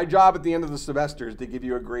 My job at the end of the semester is to give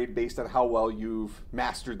you a grade based on how well you've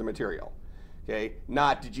mastered the material. Okay?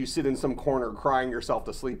 Not did you sit in some corner crying yourself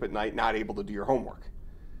to sleep at night, not able to do your homework.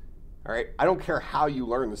 All right? I don't care how you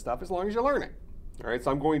learn the stuff as long as you learn it. All right?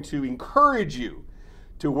 So I'm going to encourage you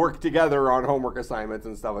to work together on homework assignments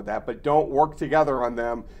and stuff like that, but don't work together on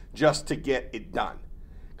them just to get it done.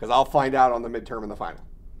 Because I'll find out on the midterm and the final.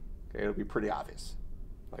 Okay, it'll be pretty obvious,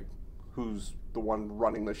 like who's the one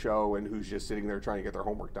running the show and who's just sitting there trying to get their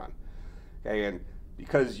homework done. Okay, and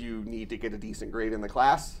because you need to get a decent grade in the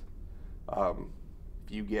class, if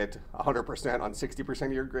you get 100% on 60%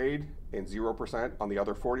 of your grade and 0% on the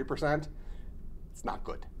other 40%, it's not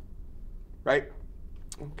good, right?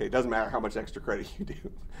 Okay, it doesn't matter how much extra credit you do.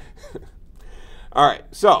 All right,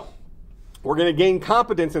 so we're going to gain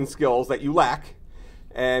competence and skills that you lack,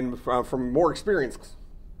 and from more experienced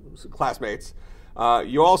classmates.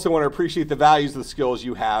 You also want to appreciate the values of the skills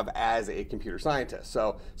you have as a computer scientist.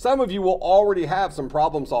 So some of you will already have some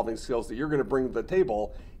problem solving skills that you're going to bring to the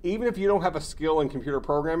table. Even if you don't have a skill in computer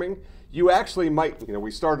programming, you actually might,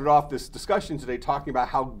 we started off this discussion today talking about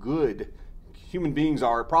how good human beings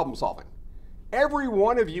are at problem solving. Every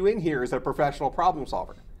one of you in here is a professional problem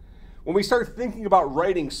solver. When we start thinking about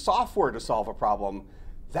writing software to solve a problem,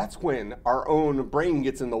 that's when our own brain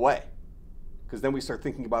gets in the way, because then we start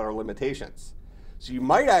thinking about our limitations. So you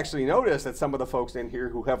might actually notice that some of the folks in here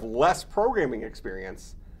who have less programming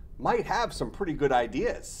experience might have some pretty good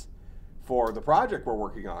ideas for the project we're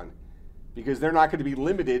working on, because they're not going to be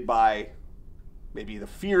limited by maybe the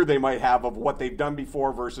fear they might have of what they've done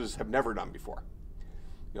before versus have never done before.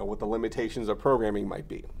 You know, what the limitations of programming might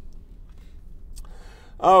be.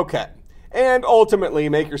 Okay, and ultimately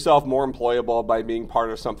make yourself more employable by being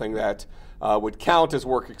part of something that would count as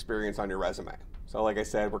work experience on your resume. So like I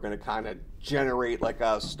said, we're going to kind of generate like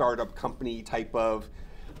a startup company type of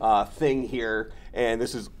thing here, and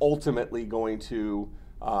this is ultimately going to,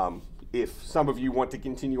 if some of you want to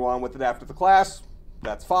continue on with it after the class,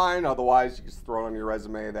 that's fine. Otherwise, you just throw it on your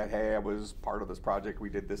resume that, hey, I was part of this project, we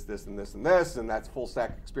did this, this, and this, and this, and that's full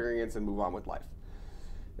stack experience, and move on with life.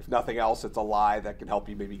 If nothing else, it's a lie that can help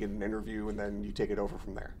you maybe get an interview, and then you take it over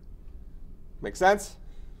from there. Make sense?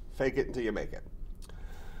 Fake it until you make it.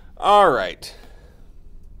 All right.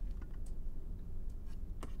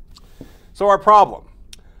 So our problem.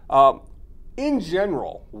 In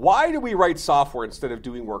general, why do we write software instead of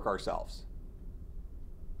doing work ourselves?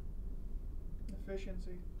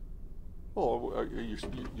 Efficiency. Well,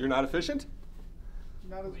 you're not efficient?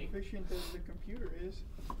 Not as efficient as the computer is.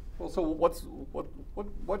 Well, so what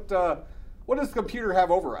does the computer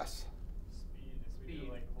have over us? Speed. If we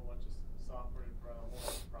do like a whole bunch of software to run a whole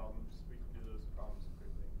bunch of problems, we can do those problems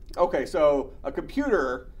quickly. Okay, so a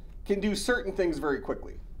computer can do certain things very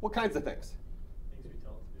quickly. What kinds of things? Things we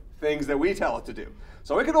tell it to do. Things that we tell it to do.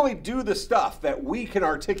 So it can only do the stuff that we can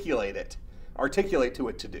articulate to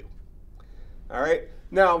it to do. All right?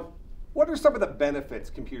 Now, what are some of the benefits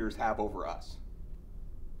computers have over us?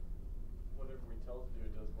 Whatever we tell it to do,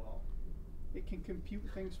 it does well. It can compute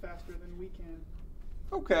things faster than we can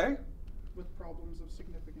Okay. with problems of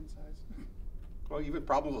significant size. Well, even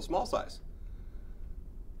problems of small size.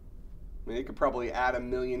 I mean, it could probably add 1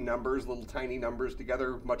 million numbers, little tiny numbers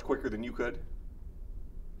together much quicker than you could.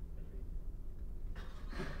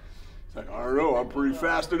 It's like, I don't know, I'm pretty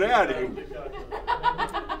fast at adding.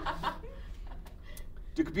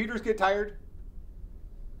 Do computers get tired?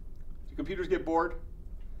 Do computers get bored?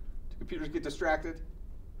 Do computers get distracted?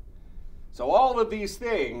 So all of these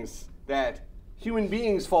things that human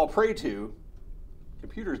beings fall prey to,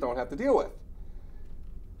 computers don't have to deal with.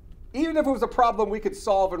 Even if it was a problem we could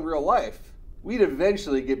solve in real life, we'd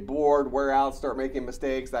eventually get bored, wear out, start making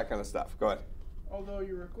mistakes, that kind of stuff. Go ahead. Although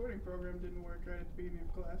your recording program didn't work right at the beginning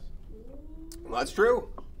of class. Well, that's true,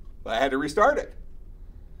 but I had to restart it.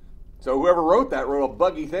 So whoever wrote that wrote a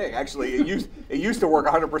buggy thing. Actually, it used to work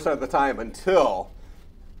 100% of the time until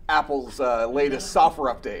Apple's latest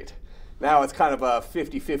software update. Now it's kind of a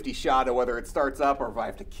 50-50 shot of whether it starts up or if I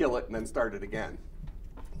have to kill it and then start it again.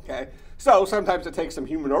 Okay, so sometimes it takes some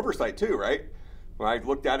human oversight too, right? When I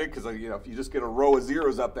looked at it, because if you just get a row of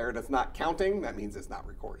zeros up there and it's not counting, that means it's not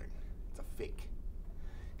recording. It's a fake.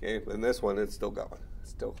 Okay, and this one, it's still going,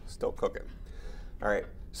 still cooking. All right,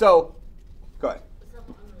 so go ahead.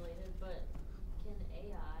 Somewhat unrelated, but can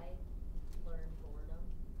AI learn boredom?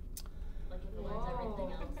 Like if it learns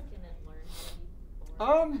everything else, can it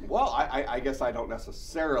learn to be bored? Well, I guess I don't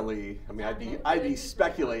necessarily. I mean, I'd be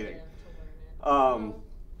speculating.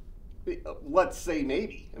 Let's say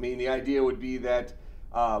maybe. I mean, the idea would be that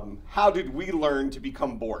how did we learn to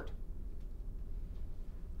become bored?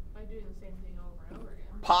 By doing the same thing over and over again.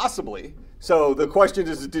 Possibly. So the question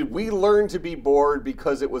is, did we learn to be bored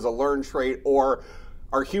because it was a learned trait, or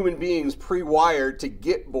are human beings pre-wired to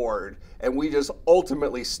get bored and we just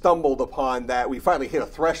ultimately stumbled upon that, we finally hit a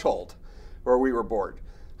threshold where we were bored?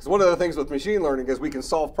 Because one of the things with machine learning is we can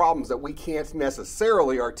solve problems that we can't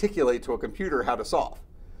necessarily articulate to a computer how to solve.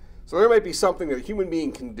 So there might be something that a human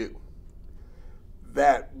being can do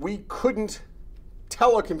that we couldn't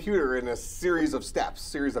tell a computer in a series of steps,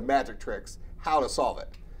 series of magic tricks, how to solve it.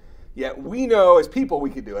 Yet we know as people we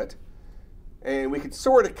could do it, and we could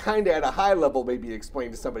sort of kind of at a high level maybe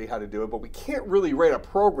explain to somebody how to do it, but we can't really write a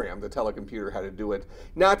program to tell a computer how to do it.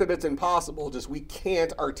 Not that it's impossible, just we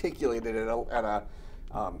can't articulate it at a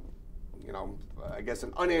I guess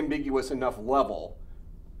an unambiguous enough level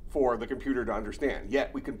for the computer to understand.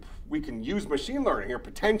 Yet we can use machine learning, or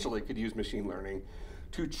potentially could use machine learning,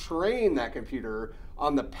 to train that computer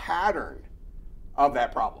on the pattern of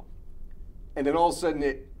that problem. And then all of a sudden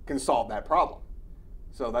it can solve that problem.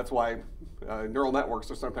 So that's why neural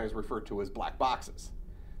networks are sometimes referred to as black boxes.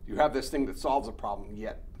 You have this thing that solves a problem,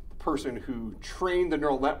 yet the person who trained the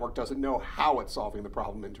neural network doesn't know how it's solving the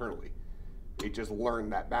problem internally. They just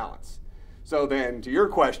learned that balance. So then, to your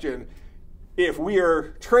question, if we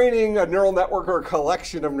are training a neural network or a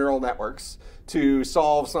collection of neural networks to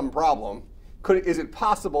solve some problem, is it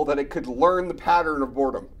possible that it could learn the pattern of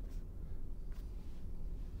boredom?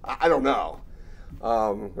 I don't know.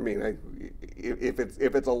 I mean, if it's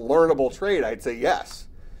a learnable trait, I'd say yes.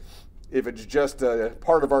 If it's just a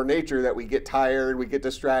part of our nature that we get tired, we get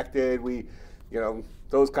distracted,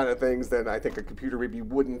 those kind of things, then I think a computer maybe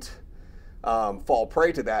wouldn't fall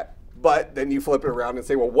prey to that. But then you flip it around and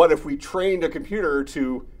say, well, what if we trained a computer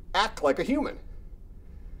to act like a human?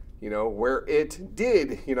 Where it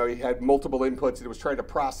did, you had multiple inputs, it was trying to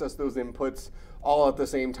process those inputs all at the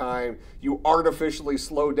same time. You artificially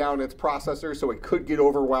slowed down its processor so it could get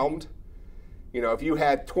overwhelmed. If you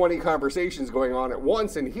had 20 conversations going on at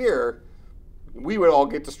once in here, we would all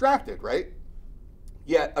get distracted, right?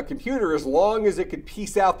 Yet a computer, as long as it could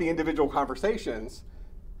piece out the individual conversations,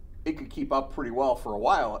 it could keep up pretty well for a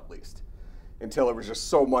while at least, until there was just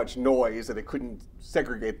so much noise that it couldn't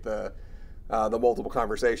segregate the multiple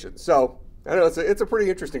conversations. So I don't know, it's a pretty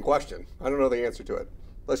interesting question. I don't know the answer to it.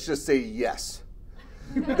 Let's just say yes.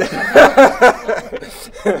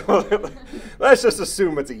 Let's just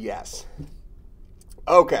assume it's a yes.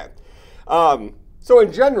 Okay. So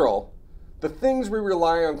in general, the things we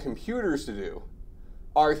rely on computers to do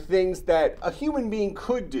are things that a human being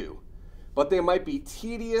could do, but they might be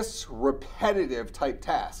tedious, repetitive type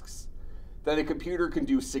tasks that a computer can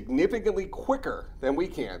do significantly quicker than we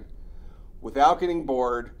can without getting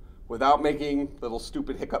bored, without making little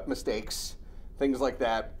stupid hiccup mistakes, things like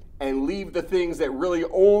that, and leave the things that really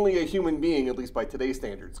only a human being, at least by today's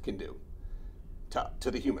standards, can do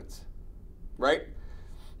to the humans, right?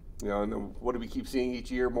 And then what do we keep seeing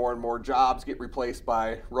each year? More and more jobs get replaced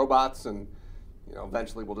by robots, and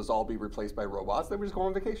eventually we'll just all be replaced by robots. Then we just go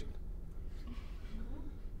on vacation.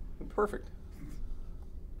 Perfect.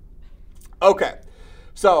 Okay,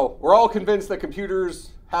 so we're all convinced that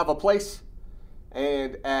computers have a place,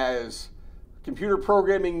 and as computer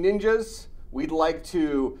programming ninjas, we'd like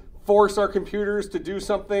to force our computers to do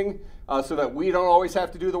something so that we don't always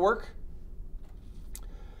have to do the work.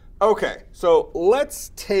 Okay, so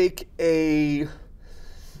let's take a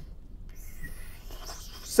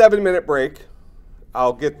 7-minute break.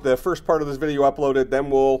 I'll get the first part of this video uploaded,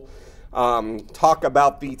 then we'll talk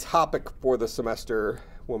about the topic for the semester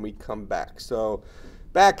when we come back. So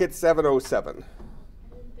back at 7:07.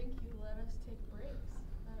 I didn't think you let us take breaks.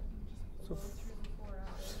 You just go through the 4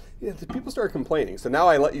 hours. Yeah, the people started complaining. So now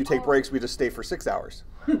I let you take breaks. We just stay for 6 hours.